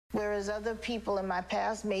Whereas other people in my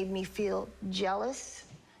past made me feel jealous,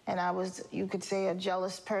 and I was, you could say, a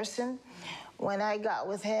jealous person, when I got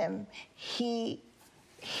with him, he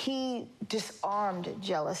disarmed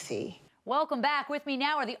jealousy. Welcome back. With me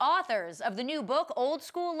now are the authors of the new book, Old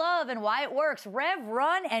School Love and Why It Works, Rev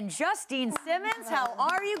Run and Justine Simmons. How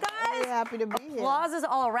are you guys? Very happy to be here. Applauses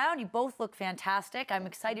all around. You both look fantastic. I'm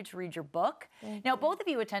excited to read your book. Now, both of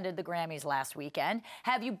you attended the Grammys last weekend.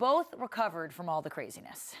 Have you both recovered from all the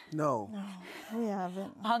craziness? No. No, we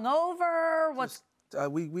haven't. Hungover? What's...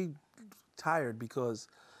 We tired because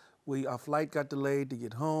our flight got delayed to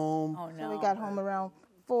get home. Oh, no. So we got home around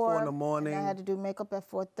 4 in the morning. And I had to do makeup at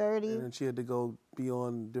 4:30. And then she had to go be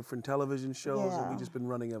on different television shows, and we've just been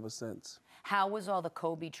running ever since. How was all the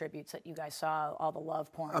Kobe tributes that you guys saw, all the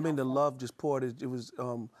love pouring? I mean, the love just poured. It was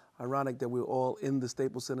ironic that we were all in the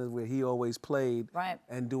Staples Center where he always played,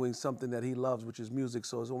 and doing something that he loves, which is music.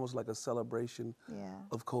 So it's almost like a celebration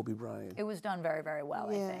of Kobe Bryant. It was done very, very well,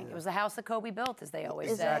 I think. It was the house that Kobe built, as they always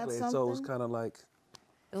say. Exactly. So it was kind of like...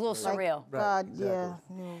 It was a little surreal. God,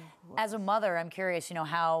 exactly. As a mother, I'm curious, you know,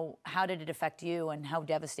 how did it affect you, and how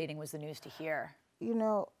devastating was the news to hear? You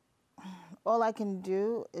know, all I can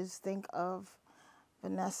do is think of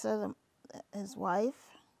Vanessa, his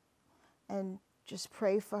wife, and just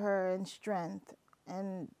pray for her and strength,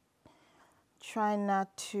 and try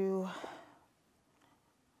not to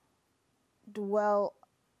dwell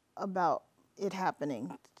about it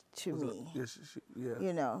happening to me.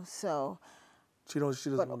 You know, so... She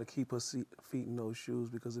doesn't want to keep her feet in those shoes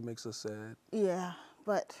because it makes her sad. Yeah,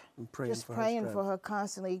 but just praying for her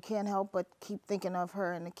constantly. You can't help but keep thinking of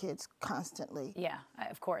her and the kids constantly. Yeah,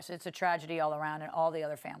 of course. It's a tragedy all around, and all the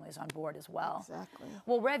other families on board as well. Exactly.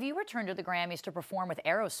 Well, Rev, you returned to the Grammys to perform with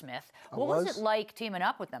Aerosmith. What was it like teaming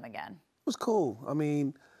up with them again? It was cool. I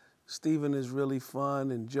mean, Steven is really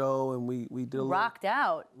fun, and Joe, and we did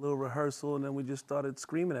a little rehearsal, and then we just started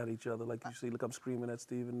screaming at each other. Like you see, look, I'm screaming at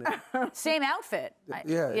Steven. Same outfit.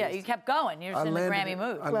 Yeah, you kept going. You're just in the Grammy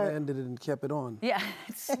mood. I landed it and kept it on. Yeah,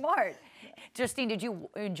 it's smart. Justine, did you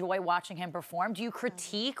enjoy watching him perform? Do you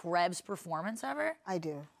critique Rev's performance ever? I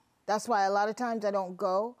do. That's why a lot of times I don't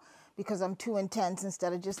go, because I'm too intense.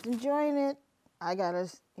 Instead of just enjoying it, I gotta,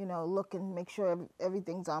 you know, look and make sure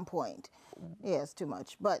everything's on point. Yeah, it's too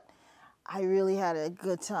much. But I really had a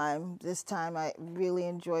good time. This time I really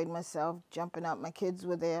enjoyed myself, jumping out. My kids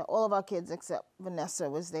were there. All of our kids except Vanessa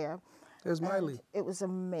was there. There's Miley. It was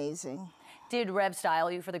amazing. Did Rev style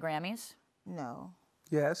you for the Grammys? No.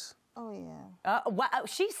 Yes. Oh, yeah. Wow.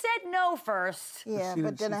 She said no first. Yeah,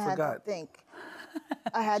 but then I had to think.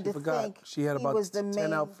 I had to think. She had about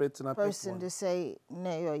 10 outfits, and I picked one. person to say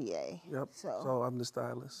nay or yay. Yep. So I'm the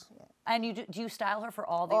stylist. Yeah. And do you style her for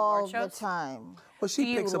all the award shows? All the time. Well,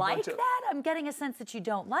 she picks a bunch of... Do you like that? I'm getting a sense that you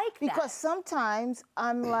don't like that. Because sometimes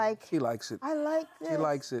I'm like... She likes it. I like this. She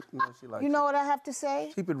likes it. No, she likes it. You know what I have to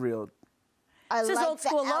say? Keep it real. This is old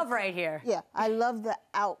school love right here. Yeah, I love the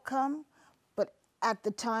outcome, but at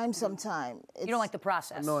the time, sometimes you don't like the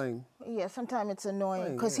process. Annoying. Yeah, sometimes it's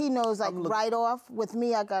annoying because he knows, like, right off. With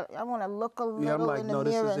me, I want to look a little in the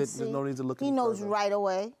mirror and see. There's no need to look. He knows right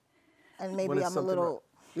away, and maybe I'm a little.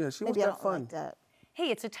 Yeah, she wants to have fun. Like that. Hey,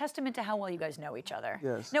 it's a testament to how well you guys know each other.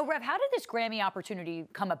 Yes. Now, Rev, how did this Grammy opportunity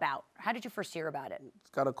come about? How did you first hear about it?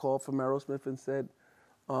 Got a call from Aerosmith and said,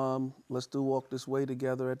 let's do Walk This Way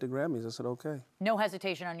together at the Grammys. I said, okay. No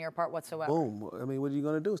hesitation on your part whatsoever. Boom. I mean, what are you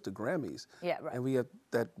going to do? It's the Grammys. Yeah, right. And we had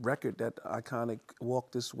that record, that iconic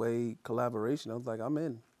Walk This Way collaboration. I was like, I'm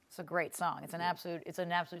in. It's a great song. It's an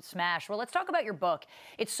absolute smash. Well, let's talk about your book.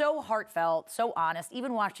 It's so heartfelt, so honest.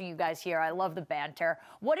 Even watching you guys here, I love the banter.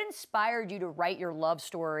 What inspired you to write your love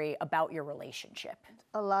story about your relationship?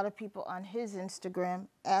 A lot of people on his Instagram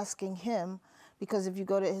asking him, because if you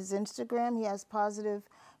go to his Instagram, he has positive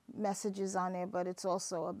messages on there, but it's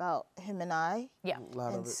also about him and I. Yeah.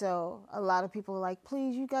 And so a lot of people are like,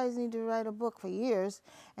 please, you guys need to write a book for years.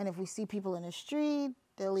 And if we see people in the street,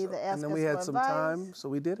 they'll either ask us for advice. And then we had some time, so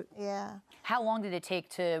we did it. Yeah. How long did it take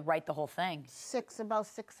to write the whole thing? About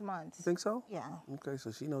 6 months. You think so? Yeah. Okay,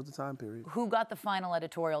 so she knows the time period. Who got the final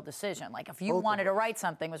editorial decision? Like, if you wanted to write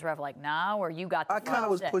something, was Rev like, no, or you got the final I kind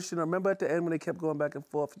of was pushing her. Remember at the end when they kept going back and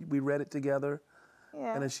forth, we read it together?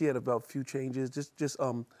 Yeah. And then she had about a few changes, just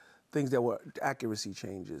things that were accuracy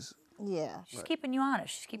changes. Yeah. She's keeping you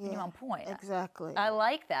honest. She's keeping you on point. Exactly. I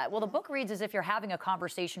like that. Well, the book reads as if you're having a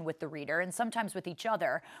conversation with the reader and sometimes with each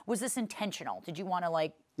other. Was this intentional? Did you want to,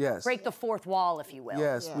 like, break the fourth wall, if you will?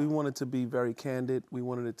 Yes, we wanted to be very candid. We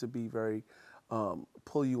wanted it to be very,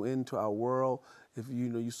 pull you into our world. If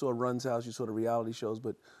you saw Run's House, you saw the reality shows,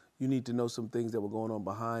 but you need to know some things that were going on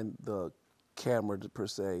behind the camera per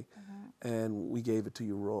se, and we gave it to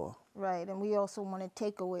you raw. Right, and we also wanted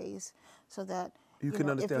takeaways so that you can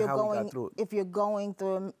understand how we got through it. If you're going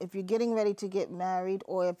through, if you're getting ready to get married,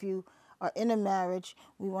 or if you are in a marriage,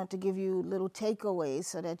 we want to give you little takeaways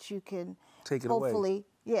so that you can take it hopefully,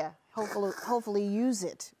 hopefully use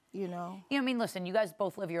it. You know. I mean, listen, you guys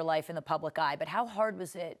both live your life in the public eye, but how hard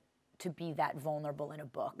was it to be that vulnerable in a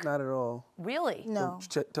book? Not at all. Really? No.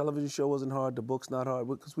 The television show wasn't hard. The book's not hard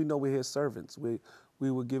because we know we're here servants.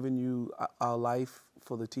 We were giving you our life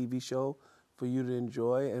for the TV show for you to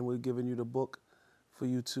enjoy, and we're giving you the book for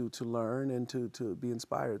you to learn and to be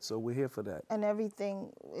inspired. So we're here for that. And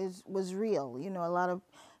everything was real. You know, a lot of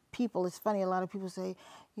people, it's funny, a lot of people say,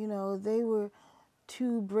 you know, they were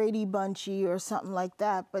too Brady Bunchy or something like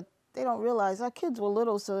that, but they don't realize our kids were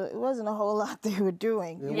little, so it wasn't a whole lot they were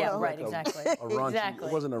doing. Yeah, right, exactly. Exactly.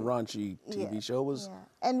 It wasn't a raunchy TV show. It was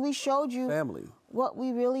and we showed you family. What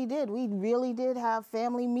we really did. We really did have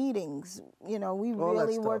family meetings. You know, we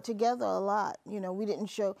really were together a lot. You know, we didn't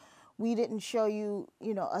show you,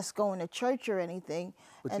 you know, us going to church or anything.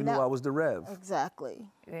 But you knew I was the Rev. Exactly.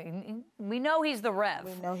 We know he's the Rev.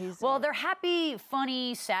 We know he's the Well, Rev. they're happy,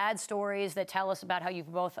 funny, sad stories that tell us about how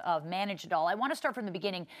you've both managed it all. I want to start from the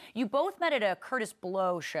beginning. You both met at a Curtis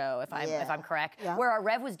Blow show, if I'm correct, where our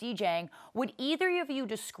Rev was DJing. Would either of you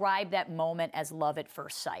describe that moment as love at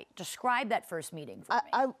first sight? Describe that first meeting for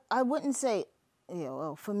me. I wouldn't say, you know,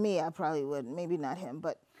 well, for me, I probably wouldn't, maybe not him,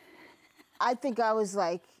 but I think I was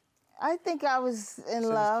like, I think I was in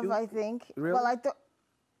love, I think. Really? Well, I thought,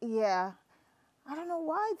 yeah. I don't know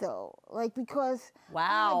why, though. Like, because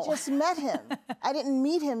wow. I just met him. I didn't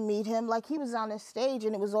meet him. Like, he was on a stage,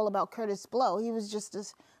 and it was all about Curtis Blow. He was just a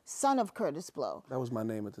son of Curtis Blow. That was my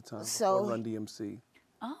name at the time. So Run DMC.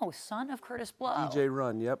 Oh, son of Curtis Blow. DJ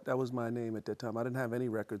Run, yep, that was my name at that time. I didn't have any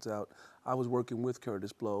records out. I was working with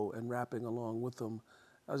Curtis Blow and rapping along with him.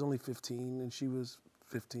 I was only 15, and she was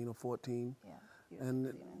 15 or 14. Yeah.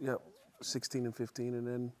 And, 16 and 15, and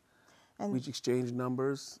then we exchanged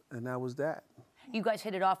numbers, and that was that. You guys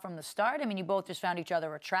hit it off from the start? I mean, you both just found each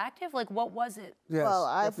other attractive? Like, what was it? Yes, well,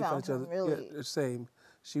 I found him really... Yeah, the same.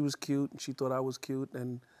 She was cute, and she thought I was cute,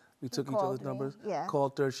 and we took each other's numbers. Yeah.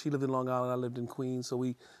 Called her. She lived in Long Island. I lived in Queens, so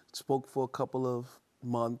we spoke for a couple of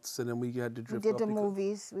months, and then we had to drift We did off the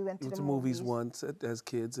movies. We went to the movies once as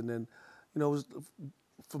kids, and then, you know, it was,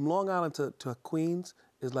 from Long Island to Queens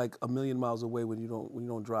is like a million miles away when you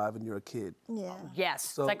don't drive and you're a kid. Yeah. Yes,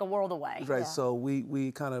 so, it's like a world away. Right. Yeah. So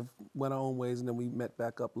we kind of went our own ways, and then we met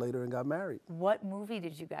back up later and got married. What movie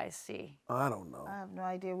did you guys see? I don't know. I have no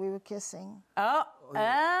idea. We were kissing. Oh,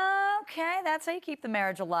 okay. That's how you keep the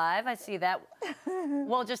marriage alive. I see that.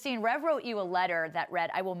 Well, Justine, Rev wrote you a letter that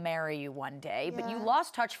read, "I will marry you one day," but you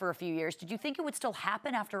lost touch for a few years. Did you think it would still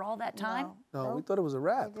happen after all that time? No, we thought it was a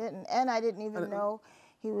wrap. I didn't, and I didn't even know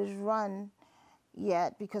he was run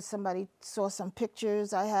yet, because somebody saw some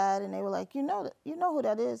pictures I had, and they were like, you know who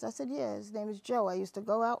that is? I said, yeah, his name is Joe. I used to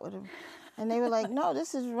go out with him. And they were like, no,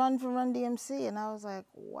 this is Run for Run DMC. And I was like,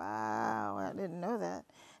 wow, I didn't know that.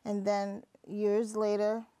 And then years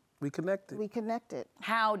later, we connected.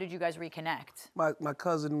 How did you guys reconnect? My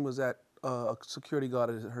cousin was at a security guard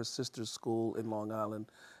at her sister's school in Long Island,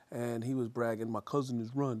 and he was bragging, my cousin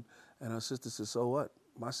is Run. And her sister said, so what?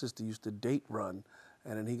 My sister used to date Run.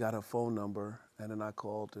 And then he got her phone number, and then I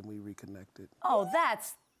called, and we reconnected. Oh,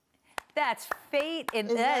 that's fate.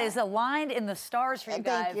 That is aligned in the stars for you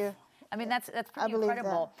guys. Thank you. I mean, that's pretty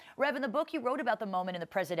incredible. Rev, in the book, you wrote about the moment in the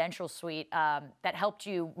presidential suite that helped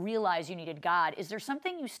you realize you needed God. Is there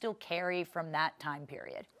something you still carry from that time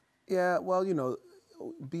period? Yeah, well, you know,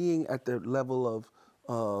 being at the level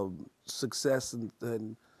of success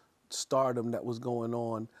and stardom that was going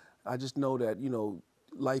on, I just know that, you know,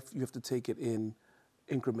 life, you have to take it in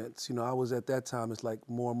increments. You know, I was at that time, it's like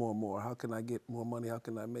more. How can I get more money? How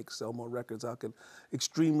can I sell more records? How can,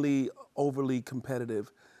 extremely overly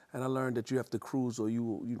competitive. And I learned that you have to cruise or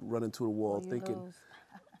you run into the wall thinking,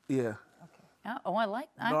 yeah. Okay. Oh, I like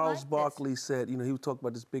Gnarls Barkley said, you know, he would talk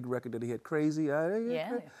about this big record that he had, Crazy.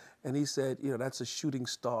 And he said, you know, that's a shooting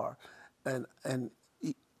star. And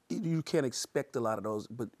you can't expect a lot of those,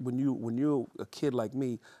 but when you're a kid like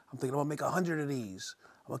me, I'm thinking, I'm gonna make 100 of these.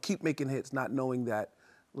 I'm gonna keep making hits, not knowing that,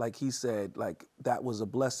 like he said, like that was a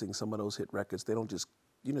blessing, some of those hit records. They don't just,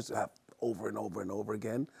 you just have over and over and over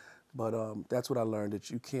again. But that's what I learned, that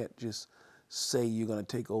you can't just say you're gonna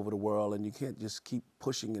take over the world, and you can't just keep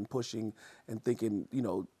pushing and thinking, you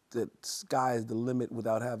know, sky is the limit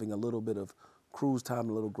without having a little bit of cruise time,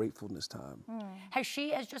 a little gratefulness time. Has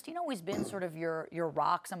Justine always been sort of your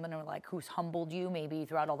rock, someone who, like, who's humbled you maybe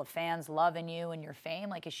throughout all the fans loving you and your fame?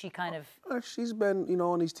 Like, is she kind of... She's been, you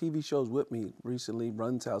know, on these TV shows with me recently,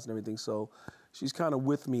 Run's House and everything, so she's kind of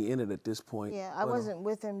with me in it at this point. Yeah, I wasn't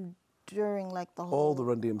with him during, like, the whole... All the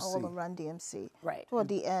Run DMC. All the Run DMC. Right. Toward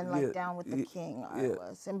the end, like, Down with the King, I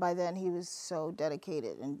was. And by then, he was so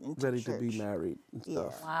dedicated and into ready church. to be married and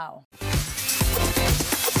stuff. Wow.